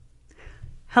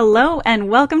Hello and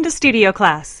welcome to Studio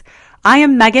Class. I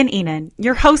am Megan Enan,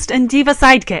 your host and diva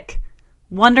sidekick.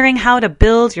 Wondering how to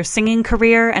build your singing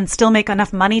career and still make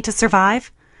enough money to survive?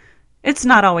 It's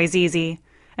not always easy,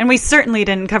 and we certainly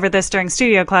didn't cover this during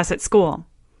studio class at school.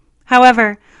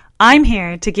 However, I'm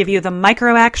here to give you the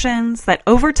micro actions that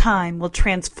over time will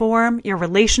transform your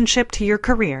relationship to your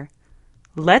career.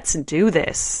 Let's do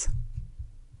this.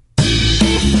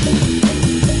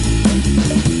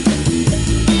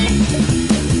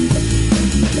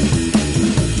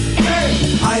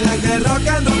 I like the rock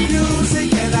and roll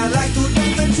music and I like to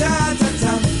dance the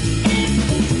cha-cha-cha.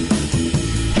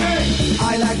 Hey!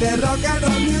 I like the rock and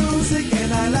roll music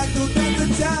and I like to dance the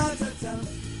cha-cha-cha.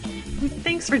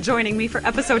 Thanks for joining me for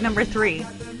episode number 3.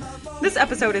 This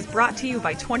episode is brought to you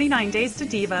by 29 Days to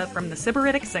Diva from the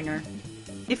Sybaritic Singer.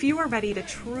 If you are ready to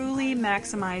truly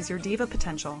maximize your diva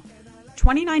potential,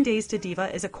 29 Days to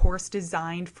Diva is a course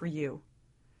designed for you.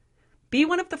 Be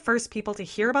one of the first people to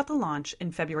hear about the launch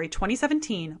in February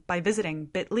 2017 by visiting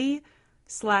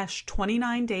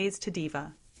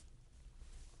bit.ly/29daystoDiva.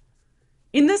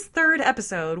 In this third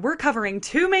episode, we're covering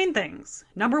 2 main things.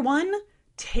 Number 1,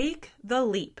 take the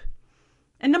leap.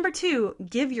 And number 2,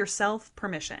 give yourself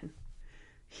permission.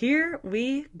 Here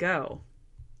we go.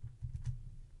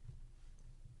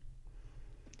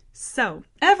 So,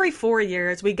 every 4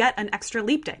 years, we get an extra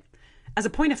leap day. As a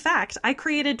point of fact, I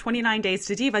created 29 Days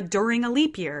to Diva during a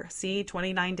leap year. See,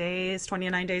 29 days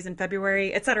in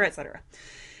February, etc., etc.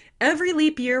 Every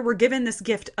leap year, we're given this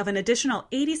gift of an additional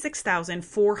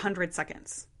 86,400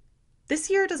 seconds. This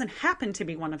year doesn't happen to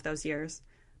be one of those years,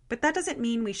 but that doesn't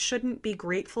mean we shouldn't be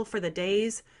grateful for the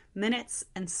days, minutes,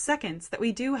 and seconds that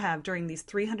we do have during these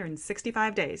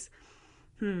 365 days.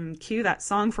 Cue that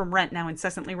song from Rent now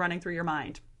incessantly running through your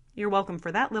mind. You're welcome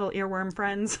for that, little earworm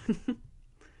friends.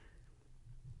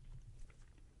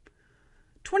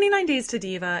 29 Days to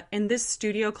Diva and this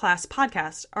Studio Class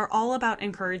podcast are all about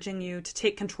encouraging you to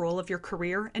take control of your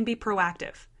career and be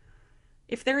proactive.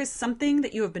 If there is something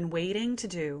that you have been waiting to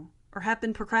do or have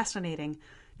been procrastinating,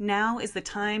 now is the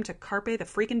time to carpe the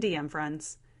freaking diem,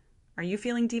 friends. Are you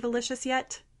feeling divalicious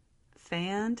yet?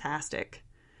 Fantastic.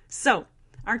 So,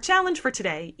 our challenge for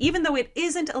today, even though it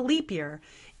isn't a leap year,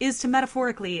 is to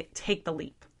metaphorically take the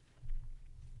leap.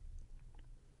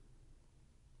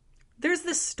 There's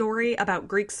this story about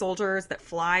Greek soldiers that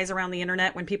flies around the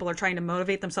internet when people are trying to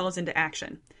motivate themselves into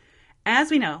action.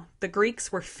 As we know, the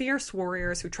Greeks were fierce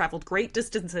warriors who traveled great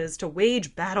distances to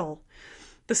wage battle.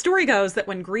 The story goes that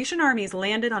when Grecian armies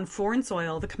landed on foreign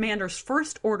soil, the commander's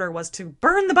first order was to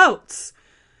burn the boats.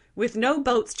 With no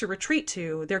boats to retreat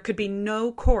to, there could be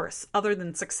no course other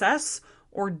than success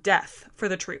or death for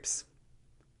the troops.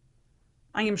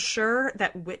 I am sure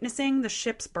that witnessing the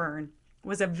ships burn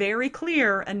was a very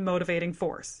clear and motivating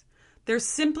force. There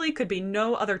simply could be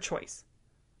no other choice.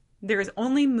 There is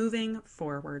only moving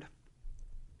forward.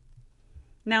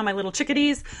 Now, my little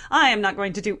chickadees, I am not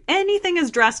going to do anything as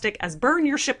drastic as burn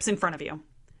your ships in front of you.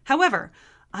 However,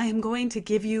 I am going to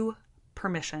give you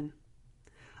permission.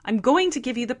 I'm going to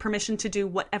give you the permission to do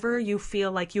whatever you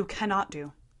feel like you cannot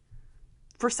do.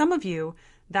 For some of you,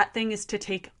 that thing is to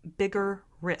take bigger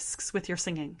risks with your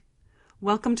singing.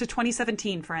 Welcome to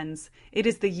 2017, friends. It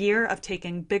is the year of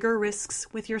taking bigger risks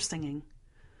with your singing.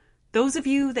 Those of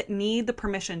you that need the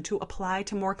permission to apply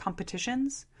to more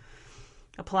competitions,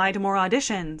 apply to more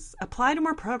auditions, apply to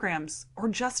more programs, or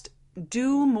just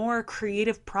do more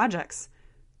creative projects,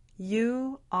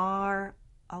 you are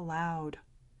allowed.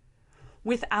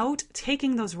 Without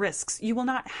taking those risks, you will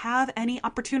not have any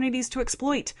opportunities to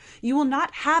exploit. You will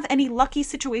not have any lucky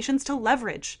situations to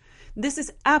leverage. This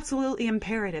is absolutely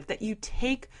imperative that you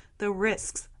take the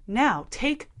risks now.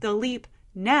 Take the leap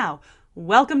now.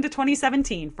 Welcome to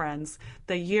 2017, friends,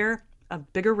 the year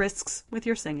of bigger risks with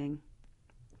your singing.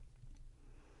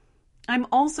 I'm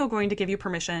also going to give you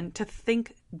permission to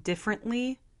think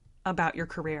differently about your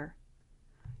career.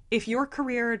 If your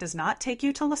career does not take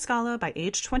you to La Scala by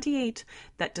age 28,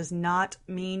 that does not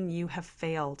mean you have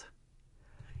failed.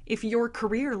 If your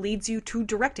career leads you to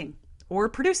directing or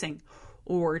producing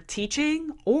or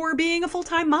teaching, or being a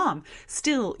full-time mom,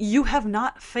 still, you have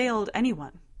not failed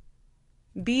anyone.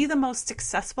 Be the most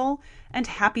successful and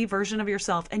happy version of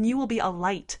yourself, and you will be a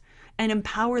light and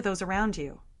empower those around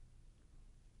you.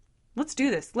 Let's do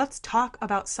this. Let's talk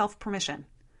about self-permission.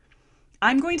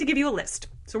 I'm going to give you a list.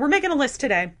 So we're making a list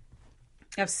today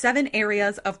of 7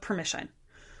 areas of permission.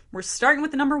 We're starting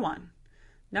with the number 1.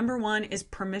 Number 1 is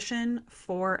permission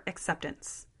for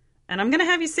acceptance. And I'm going to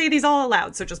have you say these all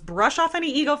aloud, so just brush off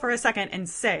any ego for a second and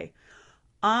say,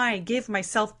 I give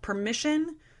myself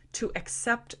permission to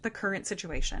accept the current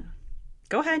situation.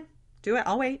 Go ahead, do it,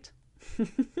 I'll wait.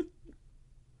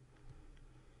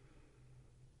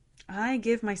 I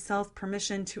give myself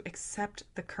permission to accept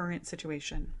the current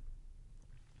situation.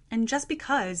 And just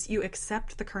because you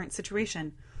accept the current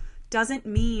situation doesn't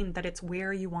mean that it's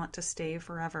where you want to stay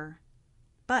forever.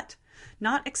 But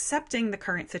not accepting the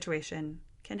current situation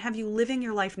can have you living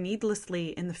your life needlessly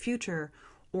in the future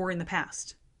or in the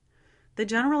past. The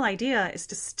general idea is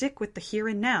to stick with the here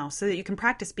and now so that you can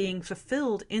practice being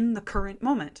fulfilled in the current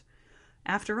moment.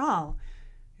 After all,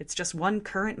 it's just one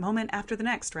current moment after the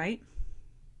next, right?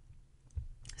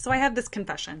 So I have this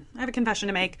confession. I have a confession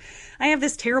to make. I have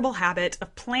this terrible habit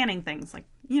of planning things like,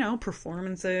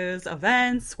 performances,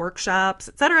 events, workshops,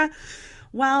 etc.,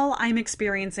 while I'm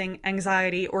experiencing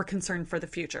anxiety or concern for the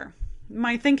future.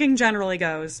 My thinking generally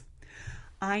goes,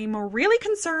 I'm really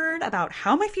concerned about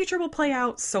how my future will play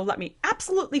out, so let me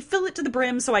absolutely fill it to the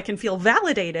brim so I can feel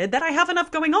validated that I have enough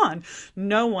going on.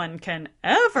 No one can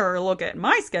ever look at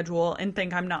my schedule and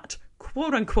think I'm not,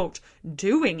 quote unquote,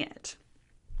 doing it.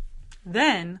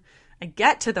 Then I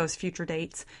get to those future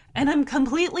dates and I'm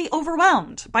completely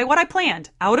overwhelmed by what I planned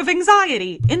out of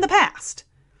anxiety in the past.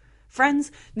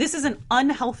 Friends, this is an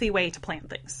unhealthy way to plan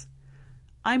things.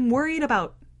 I'm worried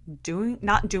about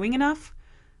not doing enough,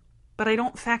 but I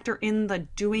don't factor in the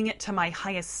doing it to my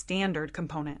highest standard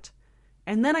component.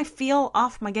 And then I feel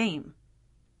off my game.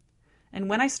 And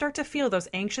when I start to feel those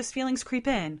anxious feelings creep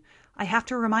in, I have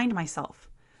to remind myself,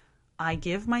 I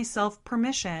give myself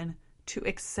permission to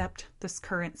accept this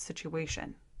current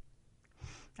situation.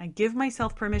 I give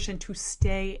myself permission to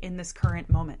stay in this current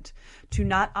moment, to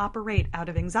not operate out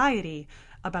of anxiety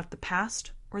about the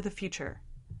past or the future.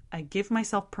 I give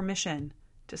myself permission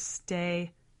to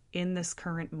stay in this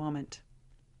current moment.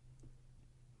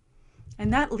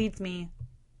 And that leads me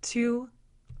to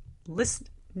list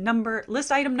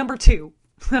item number 2.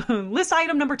 List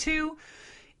item number 2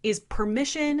 is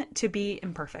permission to be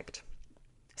imperfect.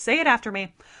 Say it after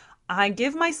me. I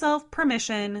give myself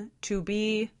permission to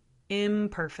be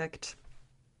imperfect.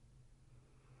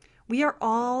 We are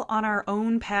all on our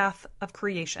own path of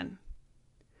creation.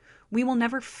 We will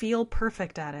never feel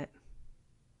perfect at it.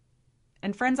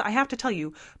 And friends, I have to tell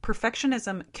you,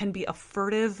 perfectionism can be a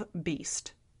furtive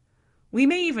beast. We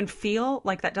may even feel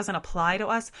like that doesn't apply to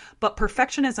us, but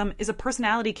perfectionism is a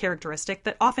personality characteristic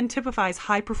that often typifies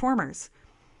high performers.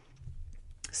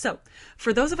 So,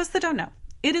 for those of us that don't know,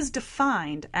 it is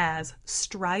defined as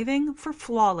striving for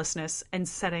flawlessness and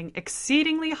setting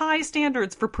exceedingly high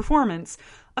standards for performance,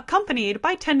 accompanied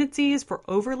by tendencies for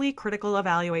overly critical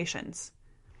evaluations.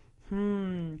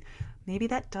 Maybe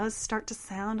that does start to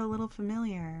sound a little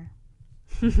familiar.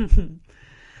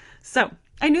 So,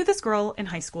 I knew this girl in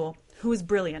high school who was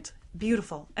brilliant,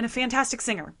 beautiful, and a fantastic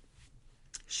singer.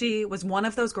 She was one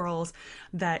of those girls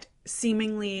that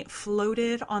seemingly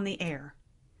floated on the air,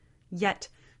 yet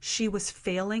she was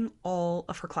failing all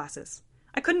of her classes.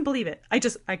 I couldn't believe it.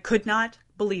 I could not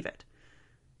believe it.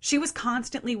 She was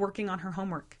constantly working on her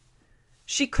homework.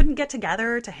 She couldn't get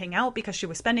together to hang out because she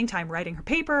was spending time writing her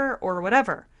paper or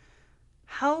whatever.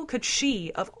 How could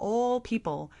she, of all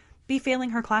people, be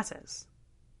failing her classes?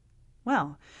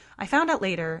 Well, I found out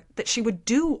later that she would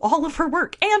do all of her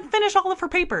work and finish all of her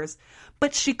papers,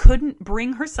 but she couldn't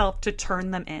bring herself to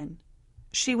turn them in.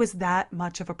 She was that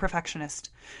much of a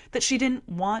perfectionist that she didn't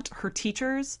want her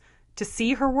teachers to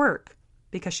see her work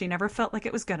because she never felt like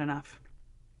it was good enough.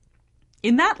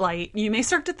 In that light, you may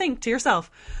start to think to yourself,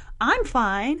 I'm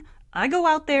fine. I go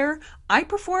out there, I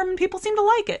perform, and people seem to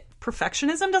like it.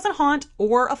 Perfectionism doesn't haunt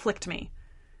or afflict me.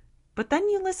 But then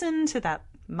you listen to that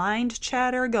mind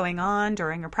chatter going on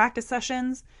during your practice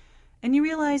sessions, and you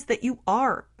realize that you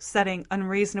are setting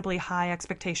unreasonably high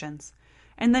expectations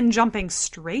and then jumping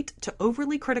straight to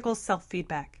overly critical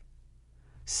self-feedback.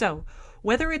 So,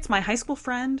 whether it's my high school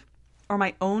friend or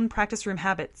my own practice room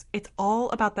habits, it's all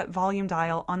about that volume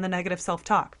dial on the negative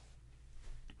self-talk.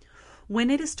 When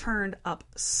it is turned up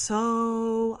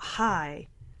so high,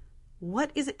 what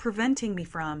is it preventing me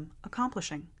from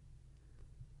accomplishing?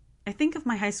 I think of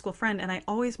my high school friend and I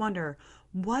always wonder,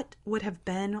 what would have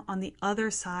been on the other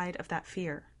side of that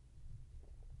fear?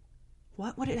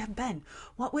 What would it have been?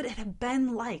 What would it have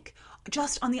been like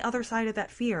just on the other side of that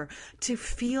fear to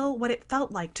feel what it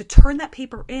felt like to turn that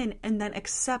paper in and then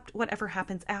accept whatever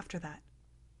happens after that?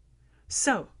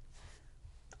 So,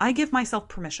 I give myself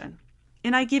permission,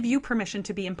 and I give you permission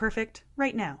to be imperfect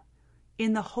right now,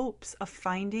 in the hopes of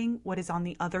finding what is on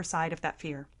the other side of that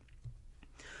fear.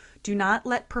 Do not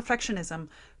let perfectionism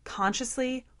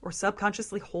consciously or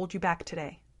subconsciously hold you back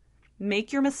today.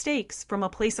 Make your mistakes from a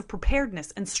place of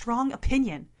preparedness and strong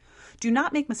opinion. Do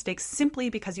not make mistakes simply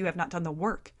because you have not done the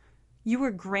work. You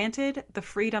were granted the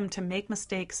freedom to make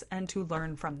mistakes and to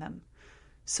learn from them.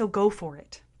 So go for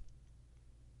it.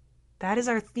 That is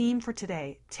our theme for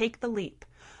today. Take the leap.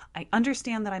 I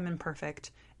understand that I'm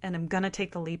imperfect, and I'm going to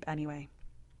take the leap anyway.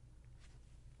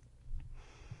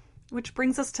 Which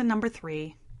brings us to number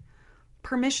 3.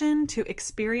 Permission to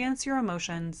experience your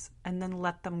emotions and then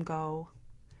let them go.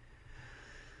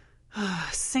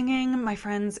 Singing, my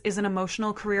friends, is an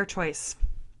emotional career choice.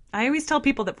 I always tell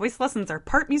people that voice lessons are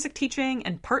part music teaching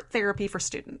and part therapy for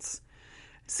students.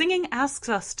 Singing asks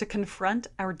us to confront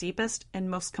our deepest and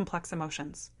most complex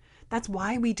emotions. That's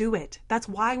why we do it. That's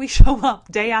why we show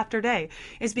up day after day,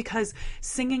 is because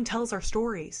singing tells our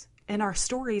stories, and our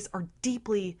stories are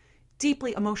deeply,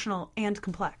 deeply emotional and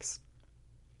complex.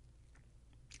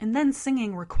 And then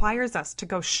singing requires us to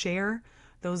go share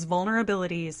those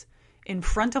vulnerabilities in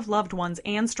front of loved ones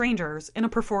and strangers in a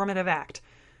performative act.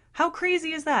 How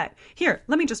crazy is that? Here,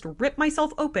 let me just rip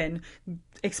myself open,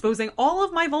 exposing all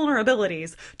of my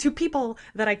vulnerabilities to people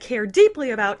that I care deeply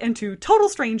about and to total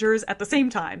strangers at the same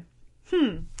time.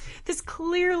 This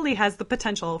clearly has the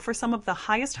potential for some of the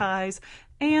highest highs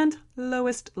and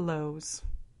lowest lows.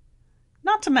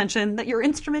 Not to mention that your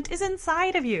instrument is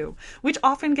inside of you, which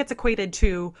often gets equated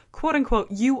to, quote unquote,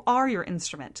 you are your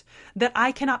instrument, that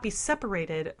I cannot be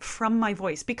separated from my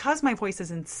voice because my voice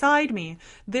is inside me.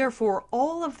 Therefore,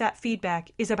 all of that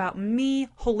feedback is about me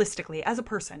holistically as a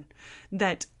person,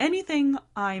 that anything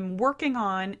I'm working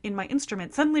on in my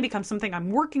instrument suddenly becomes something I'm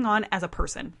working on as a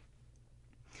person.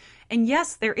 And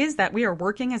yes, there is that. We are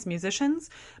working as musicians,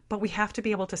 but we have to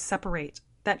be able to separate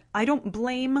that. I don't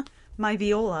blame my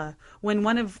viola when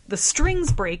one of the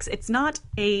strings breaks. It's not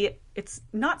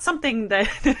something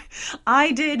that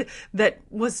I did that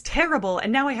was terrible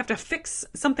and now I have to fix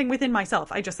something within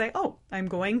myself. I just say, oh, I'm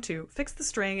going to fix the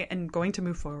string and going to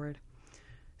move forward.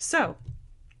 So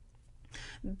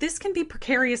this can be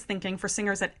precarious thinking for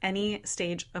singers at any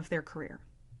stage of their career.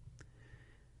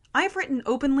 I've written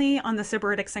openly on the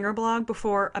Sybaritic Singer blog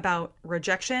before about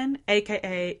rejection,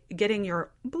 aka getting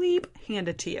your bleep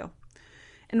handed to you.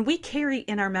 And we carry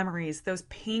in our memories those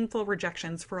painful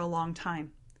rejections for a long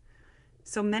time.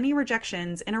 So many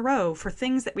rejections in a row for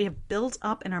things that we have built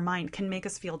up in our mind can make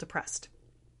us feel depressed.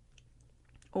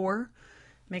 Or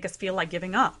make us feel like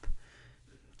giving up.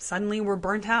 Suddenly we're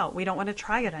burnt out. We don't want to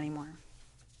try it anymore.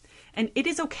 And it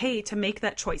is okay to make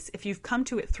that choice if you've come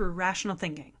to it through rational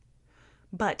thinking.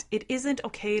 But it isn't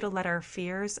okay to let our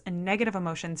fears and negative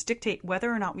emotions dictate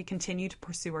whether or not we continue to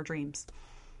pursue our dreams.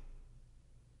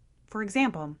 For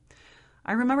example,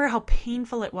 I remember how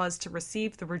painful it was to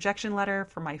receive the rejection letter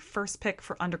for my first pick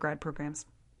for undergrad programs.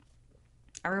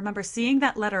 I remember seeing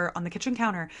that letter on the kitchen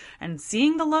counter and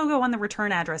seeing the logo on the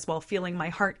return address while feeling my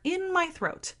heart in my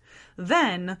throat.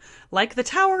 Then, like the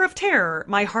Tower of Terror,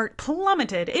 my heart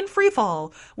plummeted in free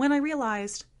fall when I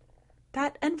realized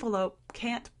that envelope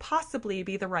can't possibly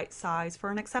be the right size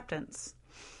for an acceptance.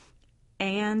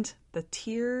 And the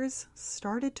tears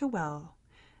started to well,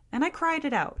 and I cried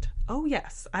it out. Oh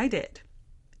yes, I did.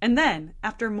 And then,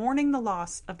 after mourning the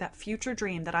loss of that future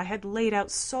dream that I had laid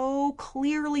out so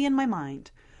clearly in my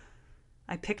mind,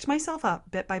 I picked myself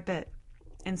up bit by bit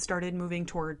and started moving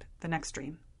toward the next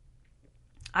dream.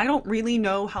 I don't really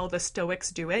know how the Stoics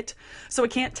do it, so I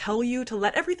can't tell you to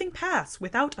let everything pass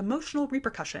without emotional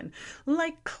repercussion.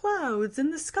 Like clouds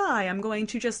in the sky, I'm going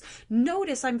to just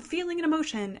notice I'm feeling an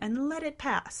emotion and let it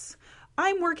pass.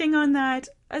 I'm working on that,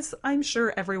 as I'm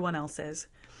sure everyone else is.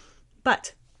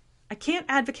 But I can't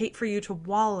advocate for you to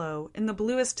wallow in the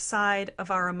bluest side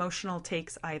of our emotional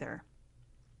takes either.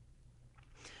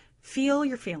 Feel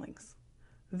your feelings.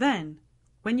 Then,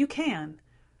 when you can,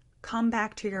 come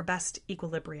back to your best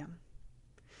equilibrium.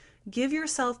 Give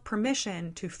yourself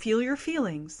permission to feel your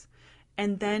feelings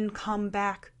and then come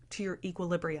back to your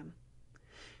equilibrium.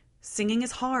 Singing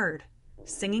is hard.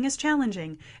 Singing is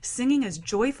challenging. Singing is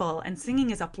joyful and singing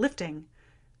is uplifting.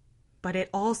 But it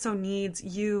also needs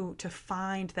you to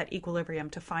find that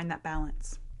equilibrium, to find that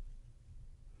balance.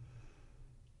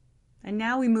 And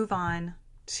now we move on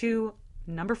to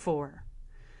number 4.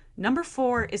 Number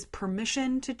 4 is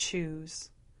permission to choose.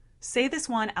 Say this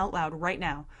one out loud right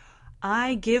now.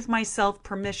 I give myself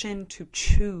permission to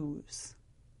choose.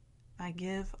 I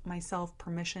give myself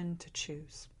permission to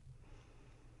choose.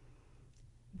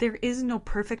 There is no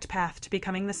perfect path to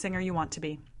becoming the singer you want to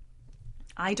be.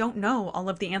 I don't know all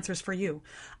of the answers for you.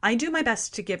 I do my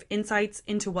best to give insights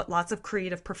into what lots of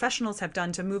creative professionals have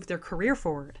done to move their career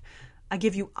forward. I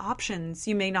give you options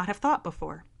you may not have thought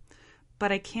before,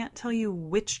 but I can't tell you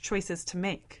which choices to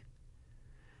make.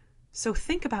 So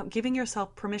think about giving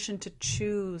yourself permission to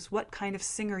choose what kind of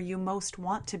singer you most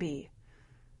want to be.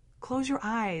 close your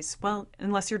eyes. Well,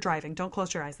 unless you're driving, don't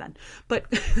close your eyes then. But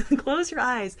close your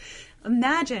eyes.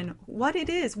 Imagine what it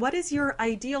is. What is your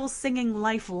ideal singing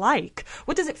life like?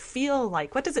 What does it feel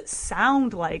like? What does it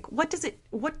sound like? What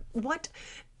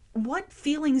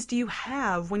feelings do you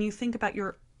have when you think about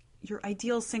your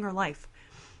ideal singer life?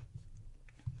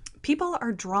 People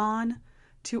are drawn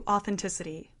to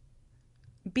authenticity.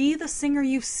 Be the singer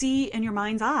you see in your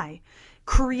mind's eye.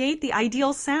 Create the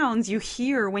ideal sounds you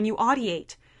hear when you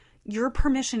audiate. Your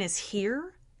permission is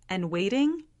here and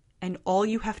waiting, and all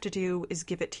you have to do is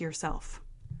give it to yourself.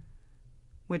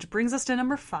 Which brings us to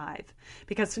number 5,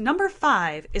 because number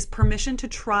 5 is permission to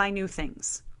try new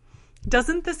things.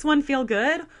 Doesn't this one feel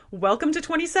good? Welcome to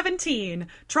 2017.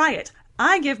 Try it.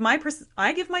 I give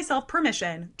myself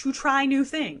permission to try new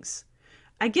things.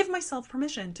 I give myself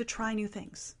permission to try new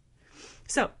things.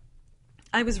 So,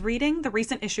 I was reading the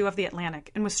recent issue of The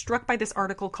Atlantic and was struck by this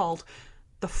article called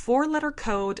The 4-Letter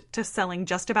Code to Selling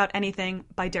Just About Anything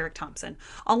by Derek Thompson.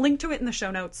 I'll link to it in the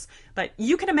show notes, but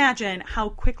you can imagine how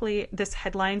quickly this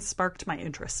headline sparked my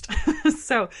interest.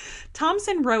 So,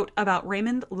 Thompson wrote about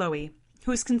Raymond Loewy,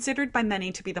 who is considered by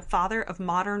many to be the father of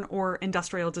modern or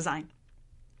industrial design.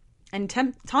 And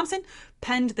Thompson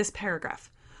penned this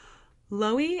paragraph.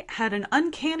 Loewy had an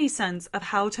uncanny sense of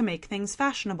how to make things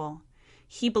fashionable.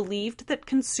 He believed that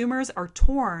consumers are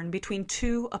torn between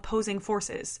two opposing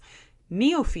forces,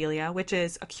 neophilia, which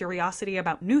is a curiosity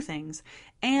about new things,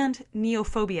 and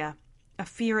neophobia, a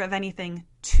fear of anything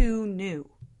too new.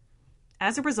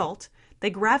 As a result, they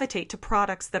gravitate to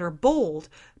products that are bold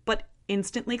but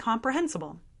instantly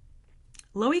comprehensible.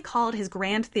 Loewy called his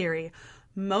grand theory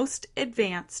most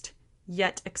advanced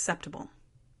yet acceptable.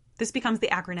 This becomes the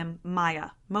acronym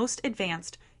MAYA, most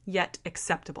advanced yet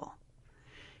acceptable.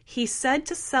 He said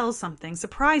to sell something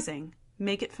surprising,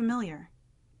 make it familiar.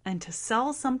 And to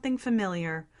sell something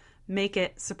familiar, make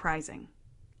it surprising.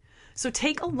 So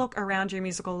take a look around your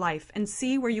musical life and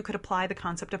see where you could apply the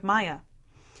concept of MAYA.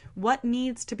 What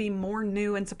needs to be more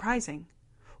new and surprising?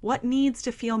 What needs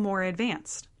to feel more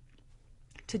advanced?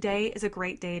 Today is a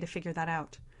great day to figure that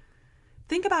out.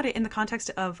 Think about it in the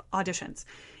context of auditions.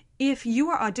 If you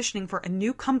are auditioning for a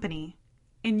new company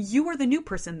and you are the new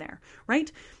person there,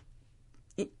 right?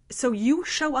 So you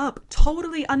show up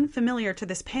totally unfamiliar to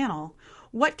this panel.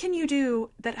 What can you do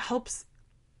that helps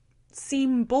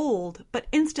seem bold but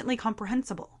instantly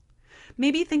comprehensible?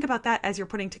 Maybe think about that as you're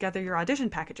putting together your audition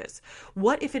packages.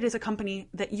 What if it is a company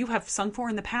that you have sung for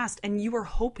in the past and you are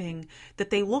hoping that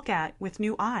they look at with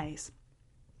new eyes?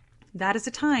 That is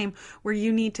a time where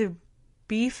you need to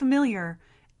be familiar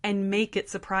and make it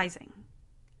surprising.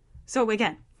 So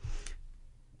again,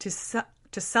 to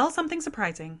sell something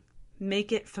surprising,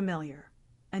 make it familiar.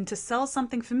 And to sell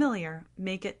something familiar,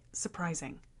 make it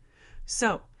surprising.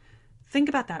 So think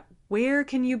about that. Where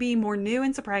can you be more new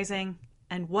and surprising,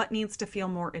 and what needs to feel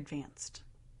more advanced?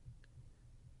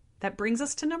 That brings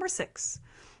us to number 6,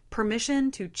 permission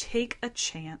to take a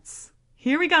chance.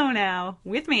 Here we go now,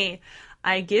 with me.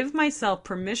 I give myself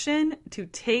permission to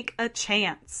take a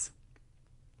chance.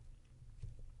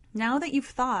 Now that you've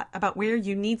thought about where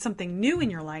you need something new in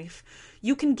your life,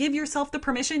 you can give yourself the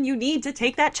permission you need to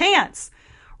take that chance.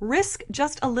 Risk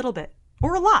just a little bit,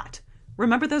 or a lot.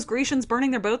 Remember those Grecians burning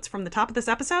their boats from the top of this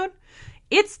episode?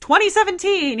 It's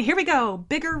 2017! Here we go!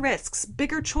 Bigger risks,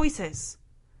 bigger choices.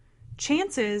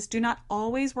 Chances do not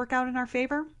always work out in our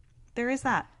favor. There is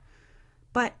that.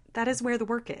 But that is where the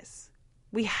work is.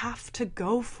 We have to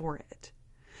go for it.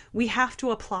 We have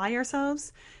to apply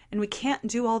ourselves, and we can't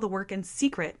do all the work in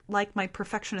secret like my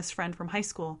perfectionist friend from high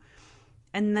school,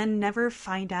 and then never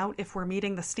find out if we're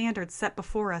meeting the standards set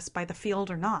before us by the field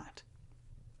or not.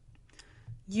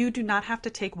 You do not have to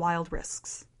take wild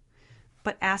risks,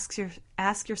 but ask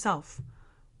yourself,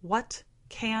 what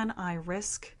can I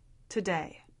risk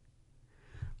today?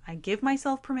 I give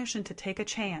myself permission to take a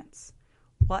chance.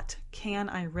 What can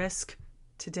I risk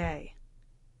today?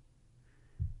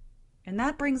 And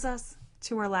that brings us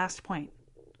to our last point.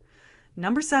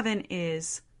 Number 7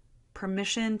 is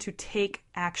permission to take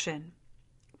action.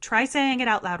 Try saying it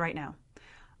out loud right now.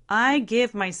 I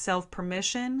give myself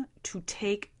permission to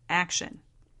take action.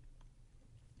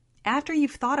 After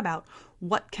you've thought about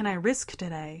what can I risk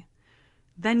today,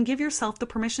 then give yourself the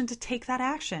permission to take that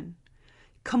action.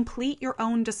 Complete your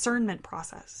own discernment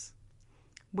process.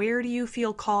 Where do you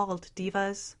feel called,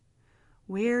 divas?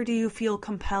 Where do you feel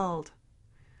compelled?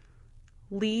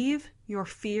 Leave your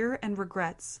fear and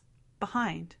regrets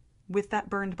behind with that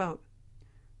burned boat.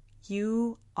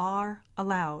 You are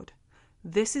allowed.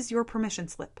 This is your permission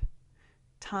slip.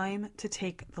 Time to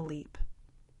take the leap.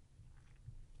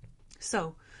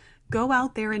 So, go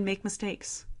out there and make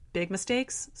mistakes. Big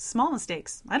mistakes, small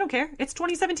mistakes. I don't care. It's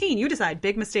 2017. You decide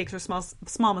big mistakes or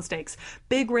small mistakes.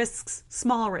 Big risks,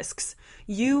 small risks.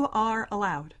 You are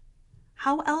allowed.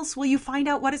 How else will you find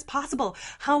out what is possible?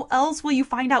 How else will you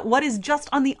find out what is just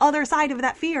on the other side of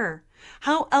that fear?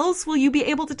 How else will you be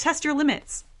able to test your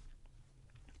limits?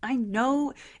 I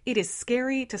know it is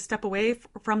scary to step away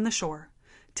from the shore,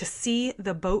 to see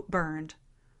the boat burned,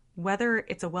 whether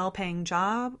it's a well-paying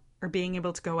job or being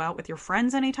able to go out with your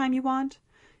friends anytime you want,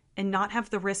 and not have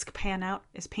the risk pan out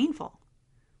is painful.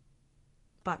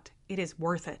 But it is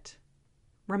worth it.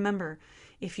 Remember,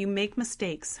 if you make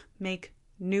mistakes, make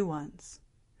new ones.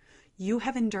 You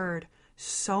have endured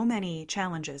so many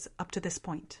challenges up to this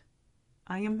point.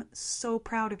 I am so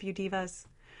proud of you, divas.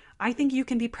 I think you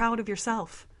can be proud of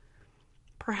yourself.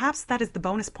 Perhaps that is the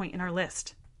bonus point in our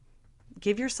list.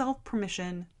 Give yourself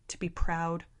permission to be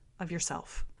proud of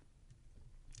yourself.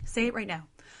 Say it right now.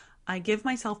 I give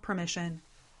myself permission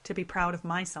to be proud of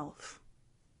myself.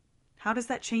 How does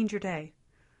that change your day?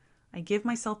 I give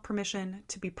myself permission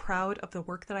to be proud of the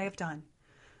work that I have done.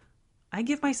 I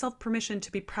give myself permission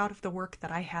to be proud of the work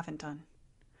that I haven't done.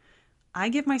 I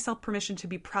give myself permission to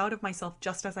be proud of myself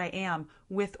just as I am,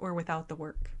 with or without the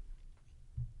work.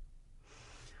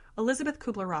 Elizabeth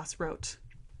Kubler-Ross wrote,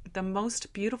 "The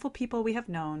most beautiful people we have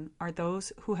known are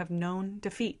those who have known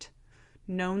defeat,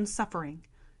 known suffering,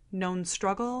 known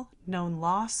struggle, known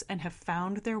loss, and have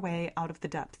found their way out of the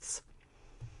depths.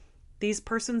 These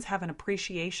persons have an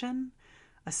appreciation,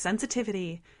 a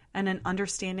sensitivity, and an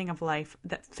understanding of life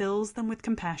that fills them with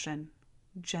compassion,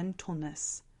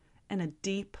 gentleness, and a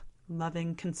deep,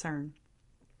 loving concern.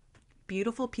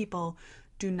 Beautiful people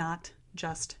do not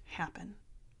just happen."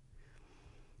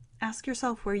 Ask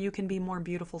yourself where you can be more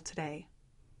beautiful today,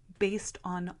 based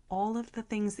on all of the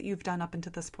things that you've done up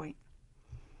until this point.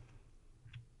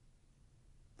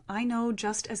 I know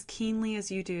just as keenly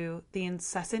as you do the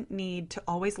incessant need to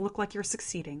always look like you're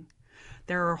succeeding.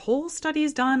 There are whole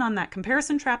studies done on that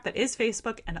comparison trap that is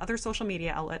Facebook and other social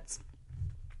media outlets.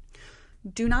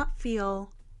 Do not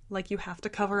feel like you have to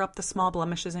cover up the small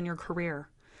blemishes in your career.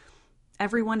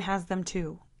 Everyone has them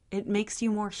too. It makes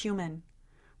you more human.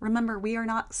 Remember, we are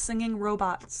not singing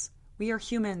robots. We are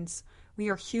humans. We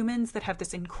are humans that have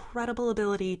this incredible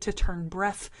ability to turn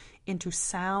breath into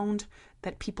sound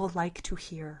that people like to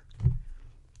hear.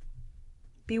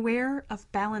 Beware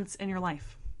of balance in your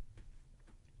life.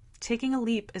 Taking a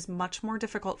leap is much more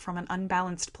difficult from an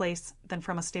unbalanced place than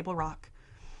from a stable rock.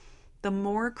 The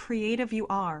more creative you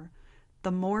are,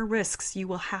 the more risks you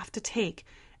will have to take,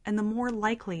 and the more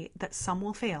likely that some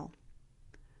will fail.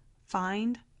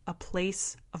 Find a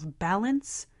place of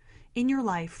balance in your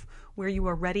life where you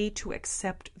are ready to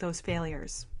accept those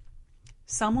failures.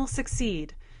 Some will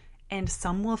succeed and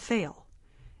some will fail,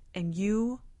 and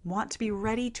you want to be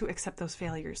ready to accept those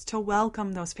failures, to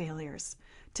welcome those failures,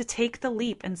 to take the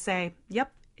leap and say,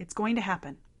 yep, it's going to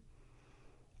happen.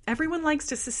 Everyone likes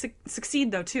to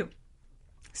succeed though too.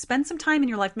 Spend some time in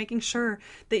your life making sure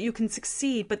that you can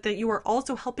succeed, but that you are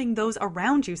also helping those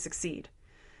around you succeed.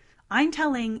 I'm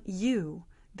telling you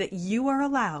that you are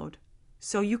allowed,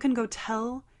 so you can go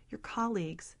tell your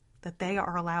colleagues that they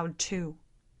are allowed too.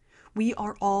 We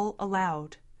are all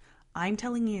allowed. I'm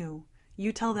telling you,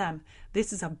 you tell them.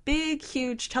 This is a big,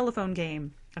 huge telephone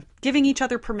game of giving each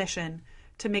other permission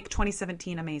to make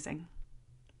 2017 amazing.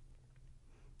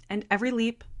 And every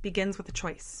leap begins with a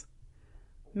choice.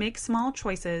 Make small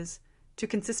choices to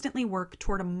consistently work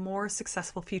toward a more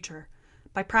successful future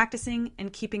by practicing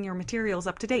and keeping your materials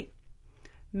up to date.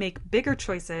 Make bigger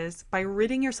choices by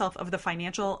ridding yourself of the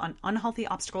financial and unhealthy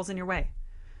obstacles in your way.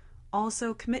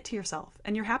 Also, commit to yourself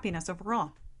and your happiness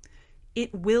overall.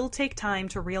 It will take time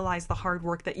to realize the hard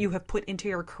work that you have put into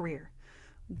your career.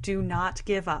 Do not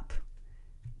give up.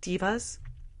 Divas,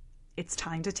 it's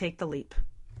time to take the leap.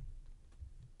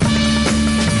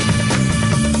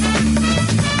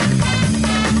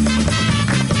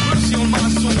 Mercy on my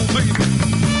soul, baby.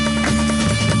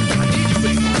 I need you,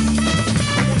 baby.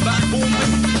 Come on back home,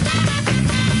 baby.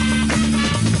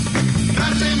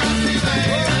 Mercy, mercy,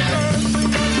 baby.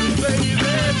 Mercy, mercy, baby.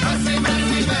 Mercy,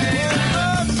 mercy, baby.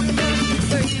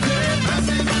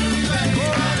 Mercy, mercy, baby.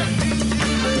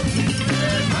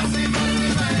 Mercy, mercy,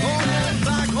 baby. Come on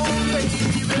back home, baby.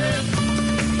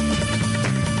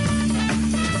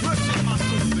 Mercy on my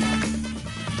soul, baby.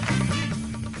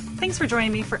 Thanks for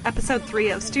joining me for episode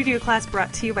 3 of Studio Class,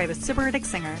 brought to you by the Sybaritic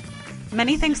Singer.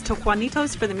 Many thanks to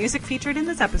Juanitos for the music featured in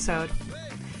this episode.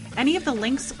 Any of the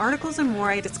links, articles, and more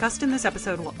I discussed in this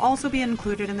episode will also be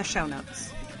included in the show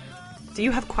notes. Do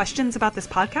you have questions about this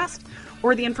podcast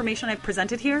or the information I've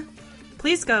presented here?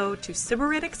 Please go to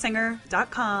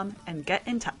sybaritiksinger.com and get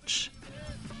in touch.